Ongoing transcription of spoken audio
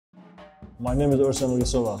My name is Ersan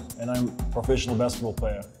Ilyasova and I'm a professional basketball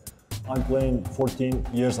player. I'm playing 14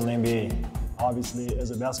 years in the NBA. Obviously, as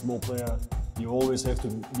a basketball player, you always have to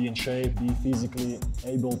be in shape, be physically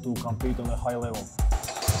able to compete on a high level.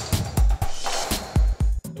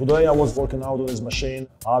 Today I was working out on this machine.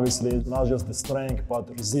 Obviously, not just the strength, but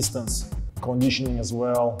resistance, conditioning as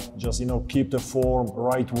well. Just, keep the form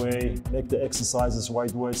right way, make the exercises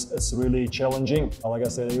right way. It's really challenging. Like I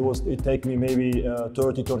said, it take me maybe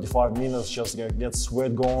 30-35 minutes just get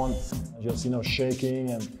sweat going, just, shaking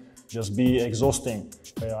and just be exhausting.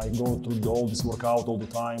 I go through all this workout all the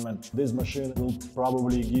time, and this machine will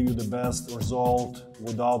probably give you the best result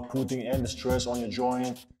without putting any stress on your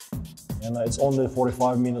joint. And it's only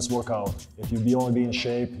 45 minutes workout. If you want to be in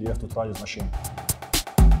shape, you have to try this machine.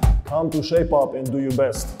 Come to Shape Up and do your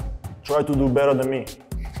best. Try to do better than me.